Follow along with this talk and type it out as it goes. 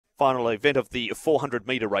Final event of the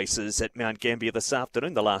 400-metre races at Mt-Gambier this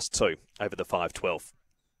afternoon, the last two over the 5:12.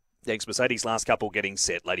 Thanks, Mercedes. Last couple getting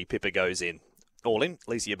set. Lady Pippa goes in. All in.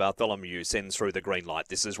 Alicia Bartholomew sends through the green light.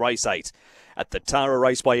 This is race 8 at the Tara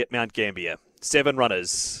Raceway at Mt-Gambier. 7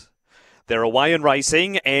 runners. They're away and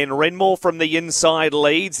racing, and Renmore from the inside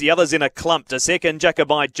leads. The others in a clump. To second,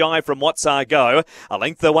 Jacobite Jai from What's Our Go. A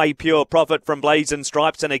length away, Pure Profit from Blazing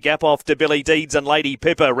Stripes, and a gap off to Billy Deeds and Lady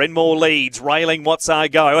Pippa. Renmore leads, railing What's Our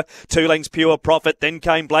Go. 2 lengths Pure Profit, then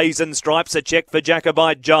came Blazing Stripes. A check for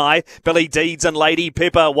Jacobite Jai. Billy Deeds and Lady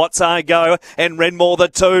Pippa. What's Our Go, and Renmore the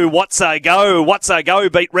 2. What's Our Go? What's Our Go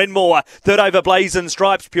beat Renmore. Third over Blazing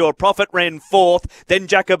Stripes. Pure Profit ran 4th. Then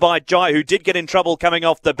Jacobite Jai, who did get in trouble coming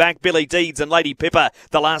off the back. Billy Deeds and Lady Pippa,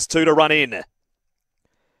 the last 2 to run in.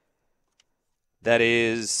 That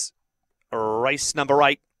is race number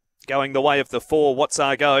 8, going the way of the 4. What's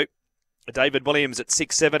Our Go? David Williams at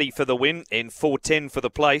 6.70 for the win and 4.10 for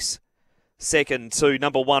the place. Second to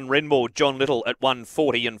number 1 Renmore, John Little at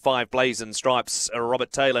 1.40 and 5 Blazing Stripes.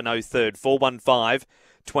 Robert Taylor no third. 4.15.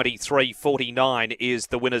 23.49 is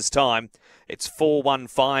the winner's time. It's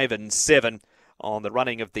 4.15 and 7 on the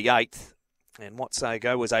running of the 8th. And What's Our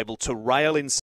Go was able to rail in